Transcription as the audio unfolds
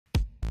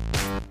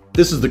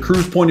This is the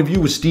Cruise Point of View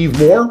with Steve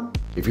Moore.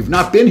 If you've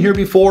not been here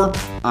before,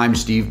 I'm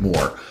Steve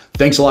Moore.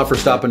 Thanks a lot for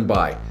stopping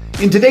by.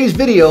 In today's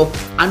video,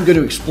 I'm going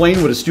to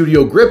explain what a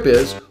studio grip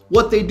is,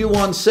 what they do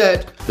on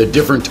set, the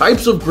different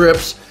types of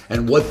grips,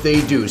 and what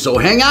they do. So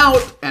hang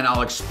out and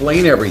I'll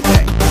explain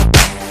everything.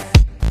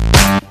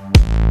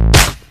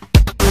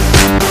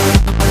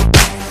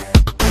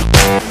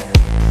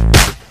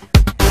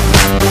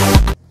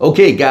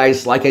 Okay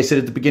guys, like I said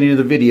at the beginning of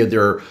the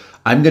video,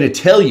 I'm going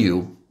to tell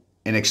you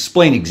and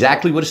explain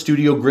exactly what a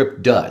studio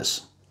grip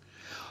does.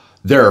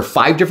 There are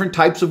 5 different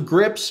types of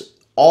grips.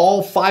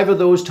 All 5 of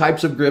those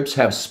types of grips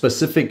have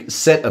specific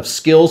set of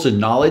skills and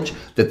knowledge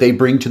that they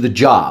bring to the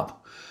job.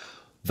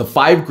 The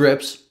 5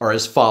 grips are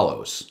as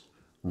follows: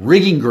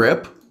 rigging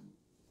grip,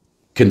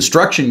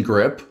 construction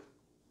grip,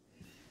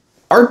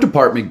 art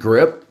department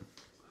grip,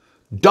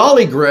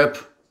 dolly grip,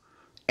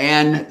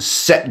 and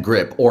set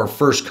grip or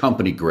first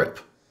company grip.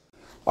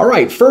 All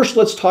right, first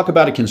let's talk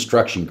about a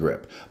construction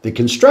grip. The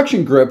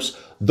construction grips,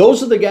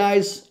 those are the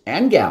guys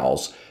and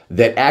gals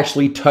that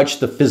actually touch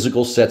the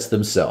physical sets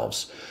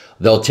themselves.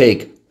 They'll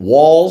take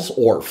walls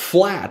or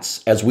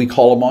flats, as we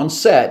call them on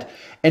set,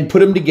 and put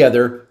them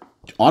together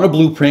on a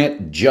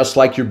blueprint just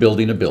like you're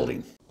building a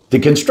building. The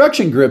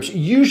construction grips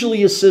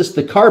usually assist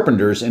the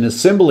carpenters in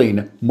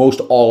assembling most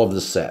all of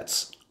the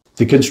sets.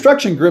 The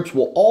construction grips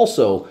will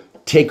also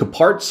take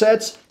apart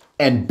sets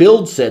and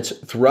build sets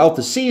throughout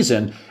the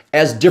season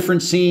as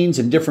different scenes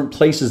and different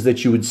places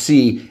that you would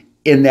see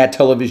in that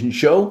television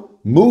show,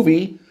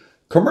 movie,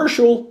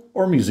 commercial,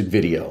 or music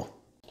video.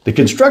 The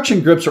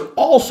construction grips are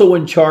also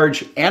in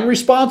charge and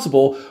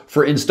responsible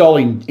for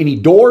installing any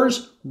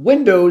doors,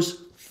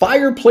 windows,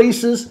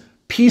 fireplaces,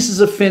 pieces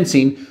of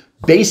fencing,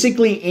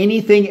 basically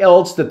anything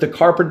else that the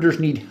carpenters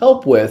need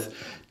help with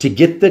to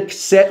get the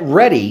set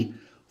ready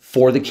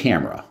for the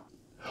camera.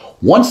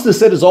 Once the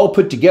set is all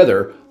put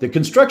together, the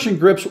construction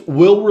grips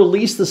will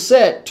release the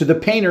set to the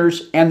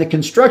painters and the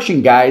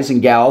construction guys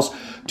and gals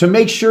to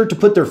make sure to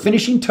put their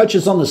finishing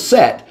touches on the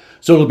set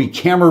so it'll be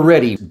camera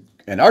ready.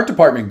 And art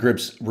department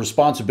grips'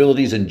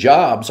 responsibilities and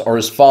jobs are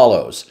as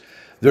follows.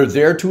 They're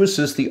there to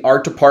assist the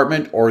art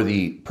department or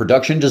the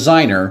production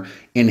designer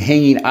in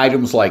hanging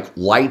items like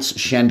lights,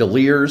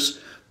 chandeliers,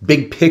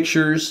 big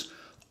pictures,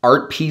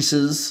 art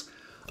pieces,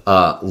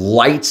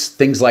 lights,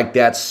 things like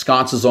that,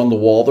 sconces on the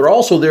wall. They're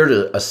also there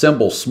to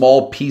assemble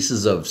small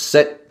pieces of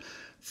set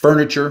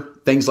furniture,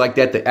 things like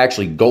that that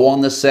actually go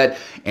on the set.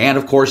 And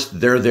of course,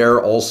 they're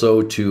there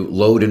also to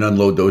load and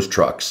unload those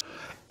trucks.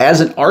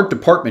 As an art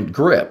department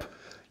grip,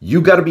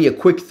 you got to be a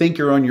quick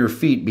thinker on your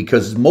feet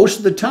because most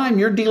of the time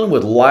you're dealing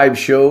with live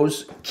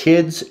shows,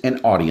 kids,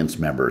 and audience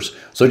members.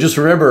 So just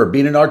remember,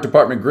 being an art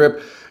department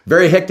grip,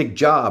 very hectic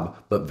job,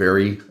 but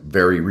very,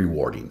 very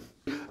rewarding.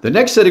 The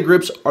next set of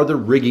grips are the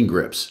rigging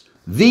grips.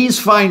 These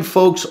fine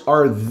folks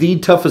are the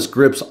toughest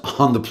grips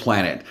on the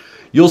planet.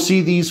 You'll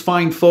see these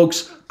fine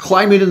folks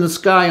climbing in the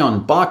sky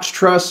on box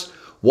truss,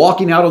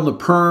 walking out on the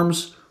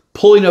perms,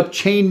 pulling up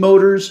chain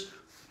motors,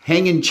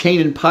 hanging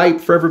chain and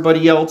pipe for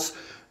everybody else.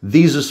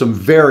 These are some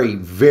very,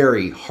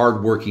 very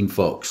hardworking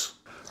folks.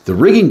 The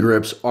rigging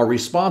grips are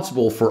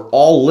responsible for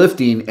all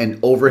lifting and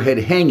overhead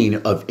hanging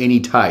of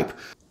any type.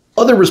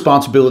 Other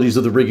responsibilities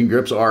of the rigging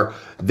grips are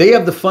they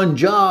have the fun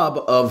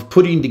job of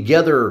putting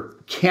together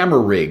camera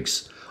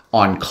rigs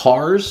on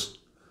cars,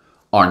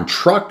 on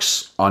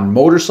trucks, on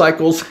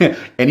motorcycles,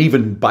 and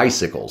even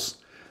bicycles.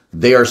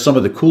 They are some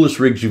of the coolest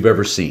rigs you've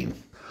ever seen.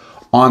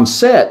 On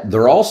set,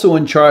 they're also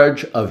in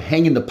charge of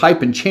hanging the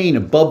pipe and chain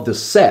above the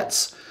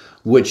sets,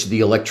 which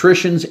the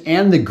electricians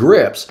and the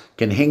grips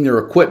can hang their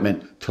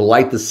equipment to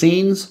light the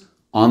scenes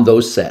on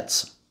those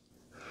sets.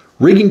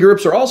 Rigging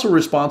grips are also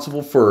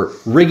responsible for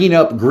rigging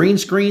up green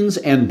screens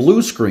and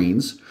blue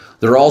screens.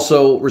 They're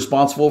also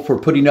responsible for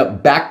putting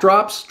up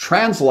backdrops,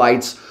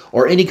 translights,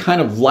 or any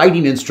kind of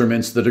lighting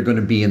instruments that are going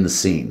to be in the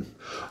scene.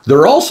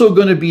 They're also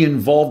going to be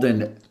involved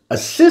in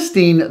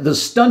assisting the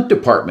stunt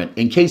department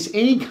in case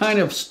any kind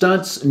of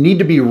stunts need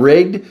to be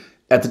rigged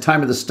at the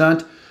time of the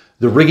stunt.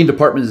 The rigging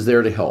department is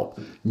there to help.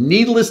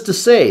 Needless to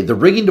say, the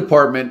rigging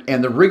department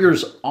and the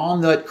riggers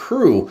on that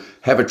crew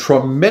have a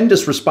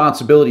tremendous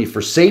responsibility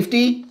for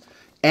safety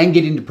and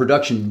getting the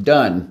production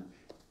done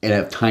in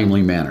a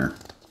timely manner.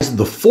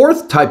 The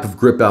 4th type of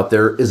grip out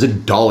there is a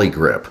dolly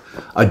grip.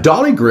 A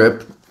dolly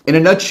grip, in a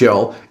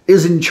nutshell,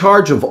 is in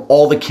charge of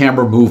all the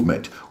camera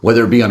movement,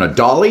 whether it be on a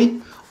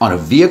dolly, on a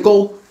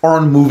vehicle, or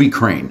on a movie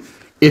crane.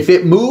 If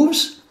it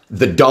moves,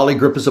 the dolly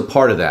grip is a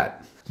part of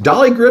that.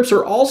 Dolly grips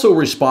are also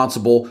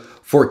responsible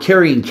for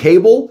carrying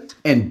cable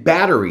and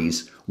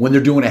batteries when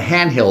they're doing a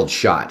handheld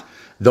shot.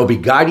 They'll be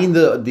guiding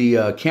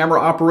the camera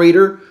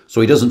operator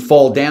so he doesn't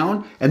fall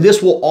down. And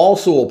this will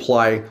also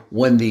apply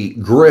when the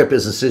grip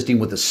is assisting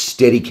with the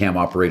Steadicam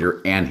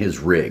operator and his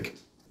rig.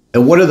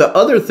 And one of the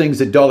other things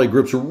that dolly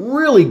grips are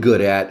really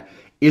good at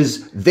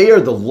is they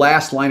are the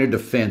last line of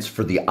defense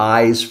for the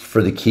eyes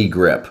for the key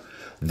grip.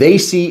 They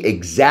see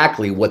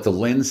exactly what the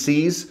lens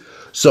sees.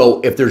 So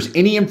if there's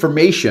any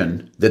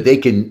information that they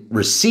can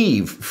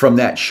receive from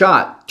that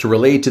shot to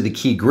relate to the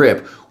key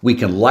grip, we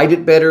can light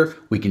it better,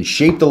 we can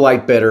shape the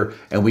light better,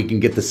 and we can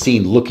get the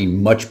scene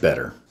looking much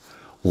better.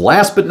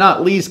 Last but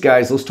not least,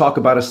 guys, let's talk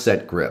about a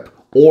set grip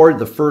or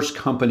the first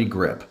company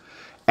grip.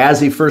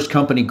 As a first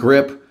company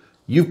grip,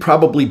 you've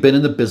probably been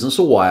in the business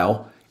a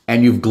while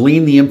and you've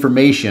gleaned the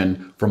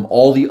information from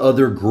all the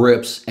other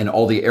grips and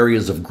all the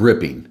areas of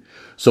gripping.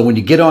 So when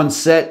you get on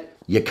set,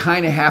 you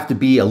kind of have to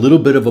be a little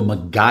bit of a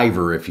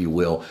MacGyver, if you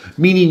will.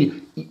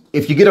 Meaning,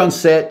 if you get on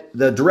set,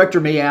 the director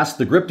may ask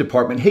the grip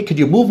department, hey, could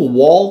you move a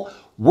wall?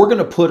 We're going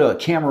to put a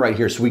camera right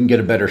here so we can get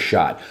a better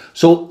shot.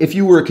 So if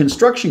you were a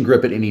construction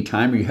grip at any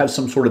time, or you have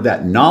some sort of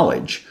that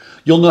knowledge,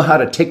 you'll know how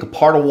to take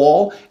apart a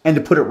wall and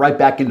to put it right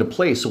back into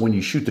place. So when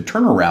you shoot the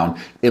turnaround,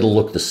 it'll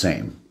look the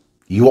same.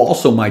 You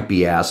also might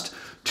be asked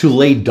to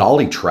lay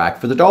dolly track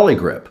for the dolly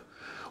grip.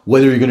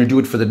 Whether you're going to do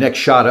it for the next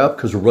shot up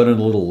because we're running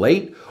a little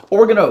late, or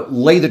we're going to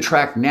lay the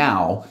track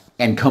now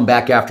and come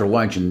back after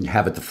lunch and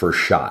have it the first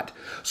shot.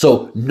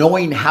 So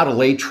knowing how to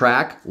lay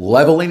track,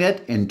 leveling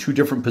it in two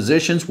different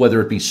positions,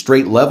 whether it be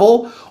straight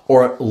level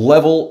or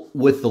level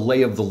with the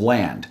lay of the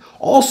land.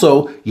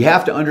 Also, you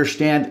have to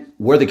understand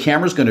where the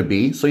camera's going to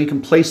be so you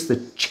can place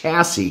the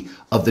chassis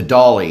of the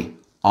dolly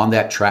on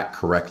that track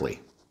correctly.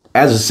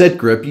 As a set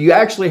grip, you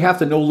actually have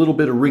to know a little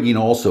bit of rigging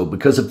also,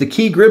 because if the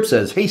key grip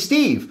says, hey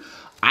Steve,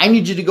 I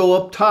need you to go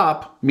up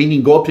top,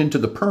 meaning go up into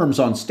the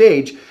perms on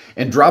stage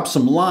and drop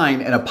some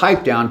line and a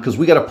pipe down because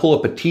we got to pull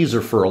up a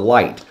teaser for a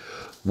light.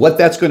 What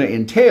that's going to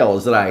entail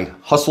is that I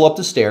hustle up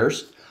the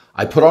stairs,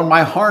 I put on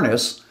my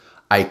harness,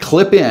 I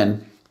clip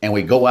in, and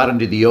we go out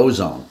into the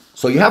ozone.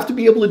 So you have to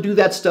be able to do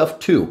that stuff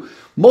too.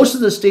 Most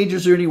of the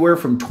stages are anywhere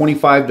from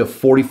 25 to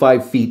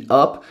 45 feet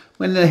up,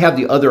 and they have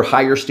the other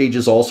higher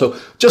stages also.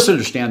 Just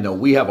understand though,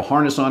 we have a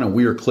harness on and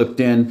we are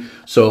clipped in,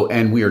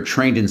 and we are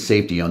trained in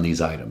safety on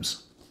these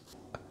items.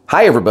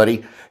 Hi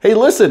everybody. Hey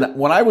listen,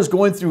 when I was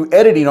going through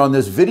editing on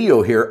this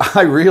video here,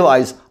 I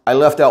realized I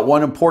left out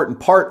one important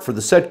part for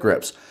the set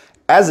grips.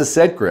 As a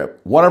set grip,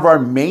 one of our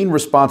main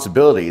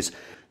responsibilities,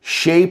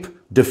 shape,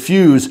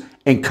 diffuse,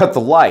 and cut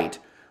the light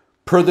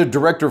per the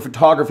director of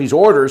photography's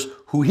orders,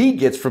 who he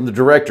gets from the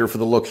director for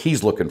the look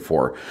he's looking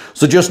for.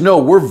 So just know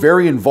we're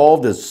very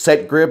involved as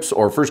set grips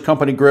or first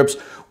company grips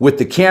with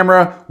the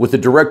camera, with the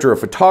director of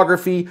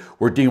photography.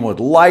 We're dealing with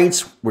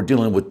lights, we're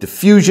dealing with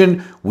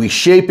diffusion, we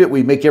shape it,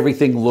 we make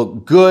everything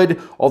look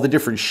good, all the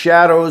different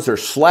shadows or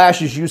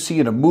slashes you see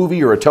in a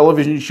movie or a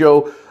television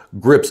show.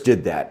 Grips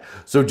did that.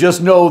 So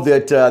just know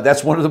that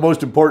that's one of the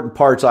most important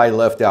parts I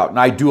left out. And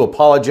I do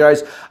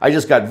apologize. I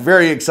just got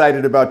very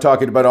excited about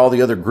talking about all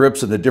the other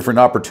grips and the different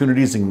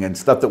opportunities and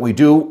stuff that we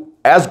do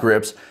as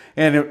grips.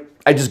 And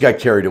I just got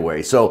carried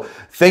away. So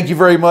thank you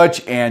very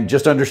much. And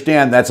just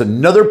understand that's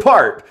another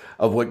part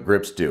of what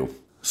grips do.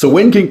 So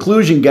in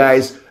conclusion,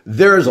 guys,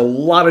 there's a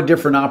lot of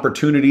different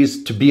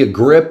opportunities to be a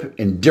grip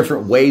in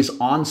different ways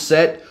on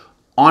set,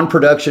 on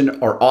production,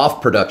 or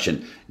off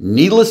production.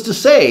 Needless to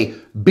say,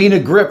 being a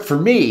grip for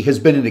me has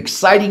been an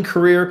exciting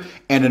career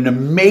and an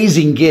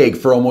amazing gig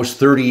for almost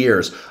 30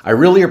 years. I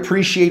really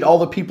appreciate all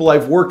the people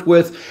I've worked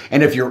with,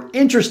 and if you're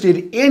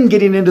interested in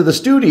getting into the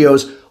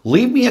studios,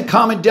 leave me a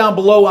comment down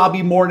below. I'll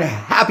be more than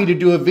happy to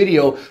do a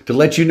video to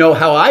let you know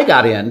how I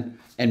got in,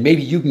 and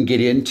maybe you can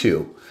get in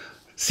too.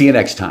 See you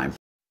next time.